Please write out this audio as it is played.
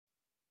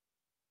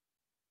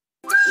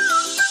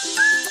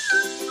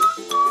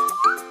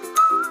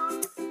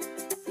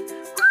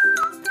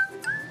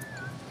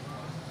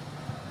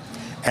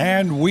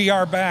And we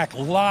are back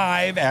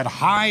live at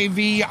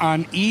Hy-Vee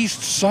on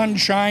East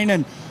Sunshine.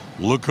 And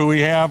look who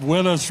we have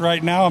with us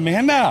right now,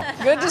 Amanda.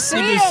 Good to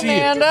see you,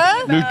 Amanda.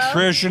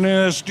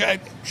 Nutritionist.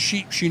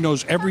 She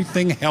knows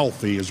everything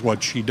healthy is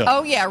what she does.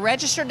 Oh, yeah,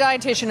 registered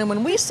dietitian. And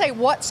when we say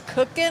what's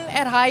cooking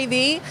at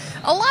Hy-Vee,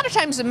 a lot of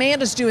times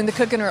Amanda's doing the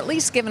cooking or at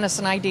least giving us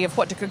an idea of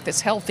what to cook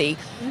that's healthy.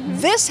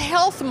 This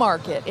health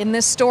market in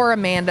this store,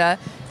 Amanda,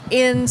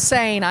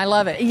 insane. I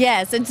love it.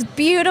 Yes, it's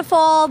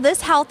beautiful.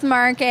 This health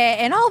market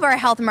and all of our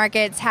health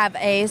markets have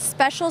a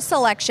special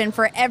selection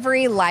for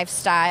every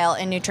lifestyle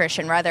in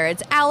nutrition, whether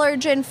it's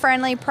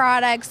allergen-friendly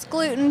products,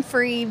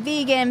 gluten-free,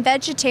 vegan,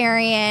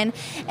 vegetarian,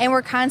 and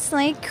we're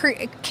constantly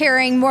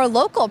carrying more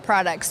local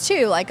products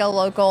too, like a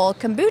local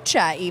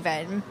kombucha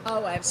even.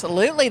 Oh,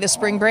 absolutely. The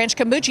Spring Branch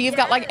kombucha. You've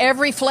got like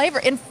every flavor.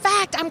 In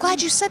fact, I'm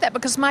glad you said that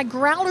because my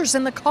growler's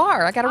in the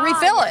car. I got to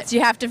refill it.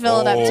 You have to fill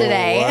it up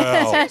today.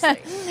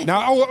 Wow.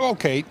 Now,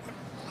 okay,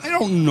 I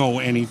don't know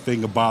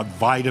anything about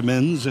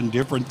vitamins and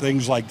different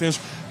things like this,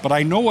 but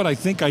I know what I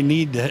think I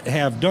need to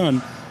have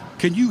done.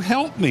 Can you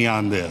help me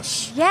on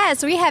this?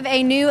 Yes, we have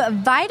a new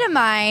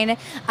Vitamine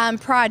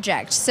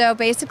project. So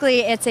basically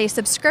it's a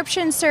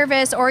subscription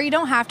service, or you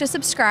don't have to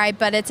subscribe,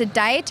 but it's a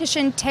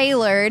dietitian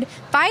tailored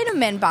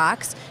vitamin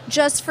box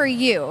just for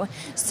you.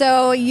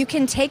 So you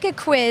can take a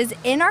quiz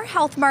in our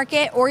health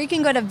market, or you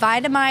can go to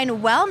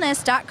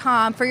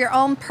vitaminewellness.com for your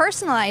own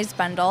personalized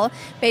bundle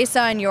based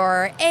on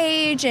your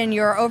age and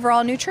your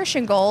overall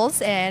nutrition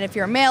goals, and if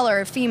you're male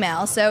or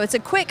female. So it's a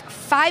quick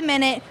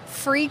 5-minute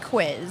free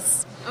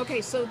quiz.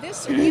 Okay, so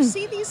this, you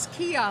see these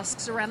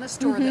kiosks around the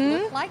store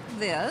that look like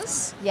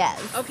this.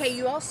 Yes. Okay,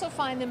 you also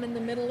find them in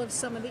the middle of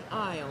some of the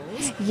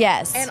aisles.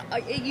 Yes. And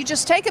you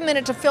just take a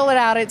minute to fill it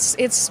out.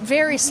 It's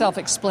very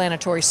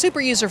self-explanatory,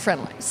 super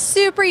user-friendly.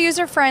 Super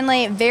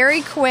user-friendly,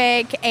 very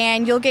quick,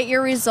 and you'll get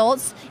your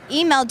results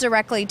emailed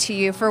directly to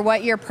you for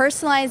what your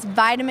personalized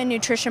vitamin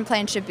nutrition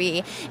plan should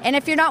be. And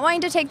if you're not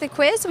wanting to take the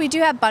quiz, we do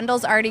have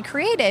bundles already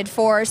created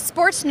for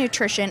sports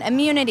nutrition,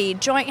 immunity,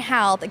 joint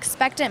health,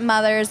 expectant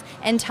mothers,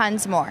 and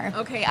tons more.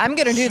 Okay, I'm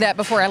going to do that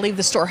before I leave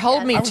the store.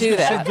 Hold me to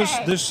that.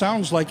 This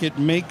sounds like it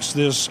makes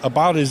this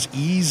about as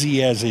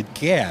easy as it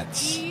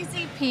gets.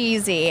 Easy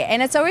peasy.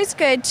 And it's always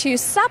good to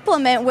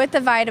supplement with the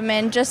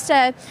vitamin just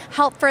to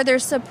help further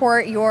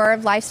support your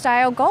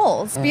lifestyle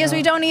goals, because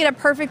we don't need a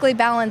perfectly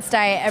balanced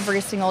diet every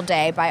single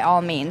day by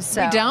all means.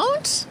 So. We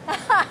don't?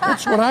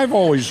 That's what I've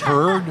always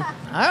heard.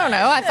 I don't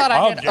know. I thought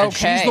I did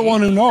okay. She's the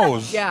one who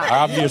knows. Yeah.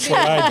 Obviously,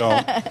 I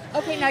don't.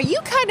 Okay, now you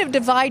kind of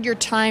divide your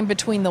time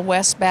between the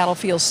West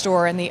Battlefield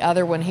store and the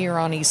other one here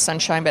on East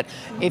Sunshine. But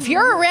if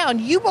you're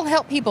around, you will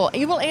help people.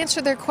 You will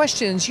answer their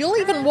questions. You'll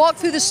even walk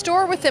through the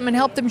store with them and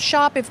help them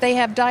shop if they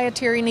have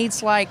dietary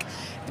needs, like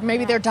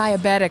maybe they're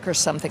diabetic or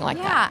something like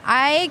that. Yeah,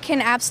 I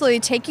can absolutely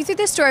take you through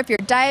the store if you're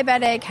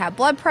diabetic, have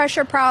blood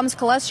pressure problems,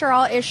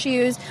 cholesterol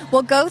issues.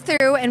 We'll go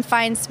through and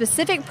find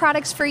specific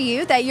products for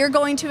you that you're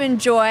going to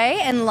enjoy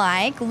and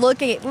like,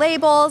 look at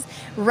labels,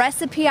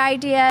 recipe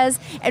ideas,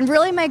 and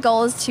really my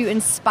goal is to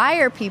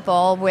inspire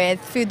people with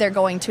food they're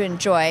going to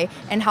enjoy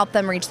and help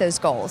them reach those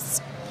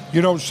goals.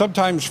 You know,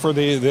 sometimes for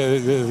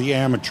the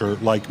amateur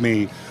like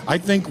me, I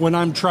think when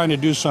I'm trying to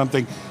do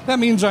something, that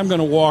means I'm going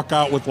to walk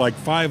out with like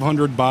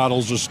 500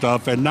 bottles of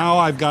stuff, and now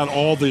I've got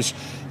all this.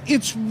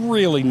 It's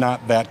really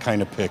not that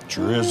kind of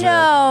picture, is it?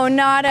 No,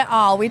 not at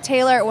all. We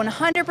tailor it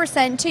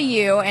 100% to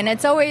you, and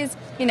it's always,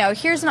 you know,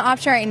 here's an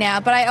option right now,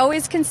 but I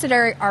always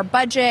consider our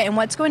budget and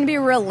what's going to be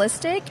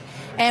realistic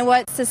and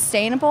what's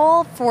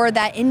sustainable for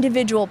that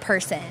individual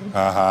person.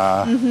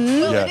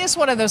 Well, it is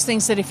one of those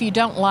things that if you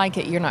don't like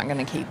it, you're not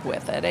going to keep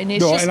with it. And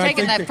it's just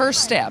taking that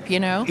first step, you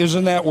know?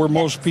 Isn't that where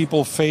most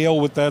people fail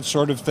with that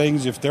sort of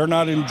things? If they're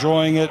not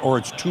enjoying it or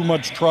it's too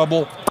much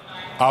trouble,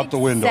 out the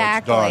window.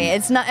 Exactly.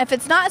 It's done. If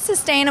it's not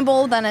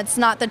sustainable, then it's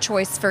not the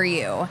choice for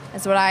you,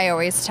 is what I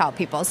always tell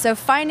people. So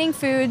finding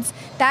foods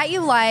that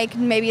you like,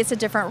 maybe it's a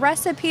different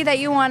recipe that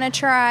you want to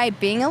try,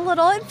 being a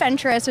little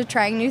adventurous with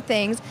trying new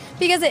things,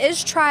 because it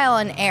is trial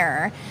and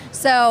error.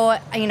 So,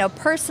 you know,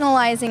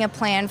 personalizing a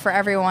plan for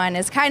everyone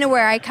is kind of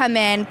where I come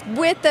in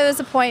with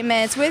those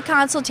appointments, with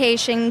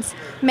consultations,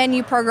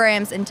 menu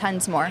programs, and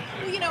tons more.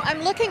 Well, you know,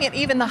 I'm looking at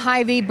even the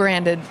Hy-Vee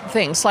branded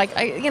things. Like,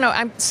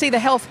 I see the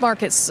health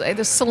markets,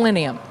 the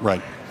selenium.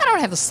 Right. I don't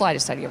have the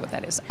slightest idea what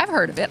that is. I've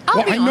heard of it.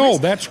 I know.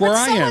 That's where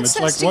I am. It's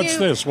like, what's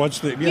this? What's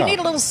the... You need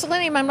a little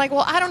selenium. I'm like,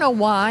 well, I don't know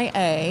why,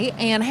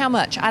 and how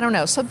much. I don't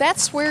know. So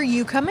that's where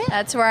you come in.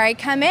 That's where I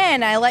come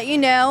in. I let you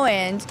know,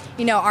 and,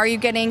 you know, are you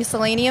getting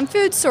selenium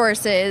food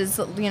sources?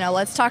 You know,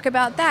 let's talk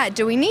about that.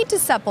 Do we need to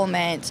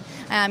supplement?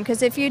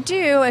 Because if you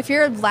do, if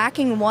you're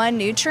lacking one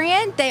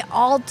nutrient, they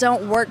all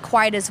don't work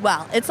quite as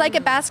well. It's like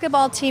a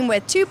basketball team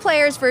with 2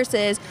 players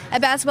versus a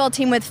basketball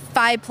team with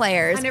 5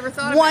 players. I never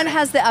thought One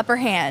has the upper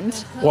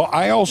hand. Well,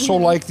 I also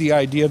like the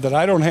idea that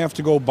I don't have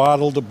to go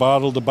bottle to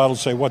bottle to bottle,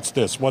 say, what's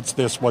this, what's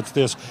this, what's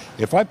this.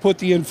 If I put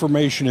the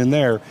information in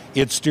there,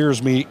 it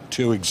steers me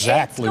to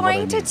exactly what I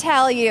need. It's going to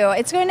tell you.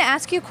 It's going to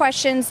ask you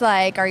questions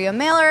like, are you a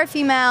male or a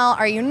female?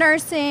 Are you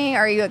nursing?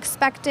 Are you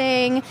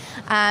expecting?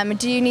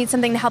 Do you need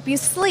something to help you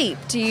sleep?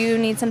 Do you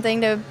need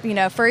something to,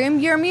 for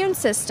your immune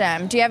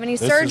system? Do you have any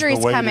This is the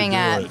surgeries way to coming do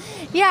up? it.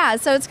 Yeah,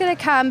 so it's going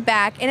to come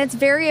back, and it's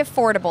very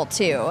affordable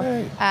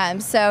too.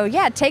 So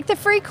yeah, take the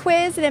free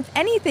quiz, and if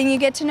anything, you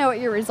get to know what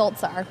your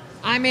results are.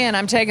 I'm in.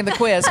 I'm taking the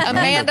quiz.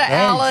 Amanda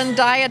Allen,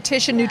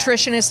 dietitian,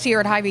 nutritionist here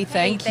at Hy-Vee.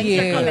 Thank you.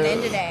 Thanks for coming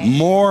in today.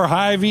 More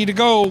Hy-Vee to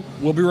go.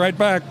 We'll be right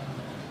back.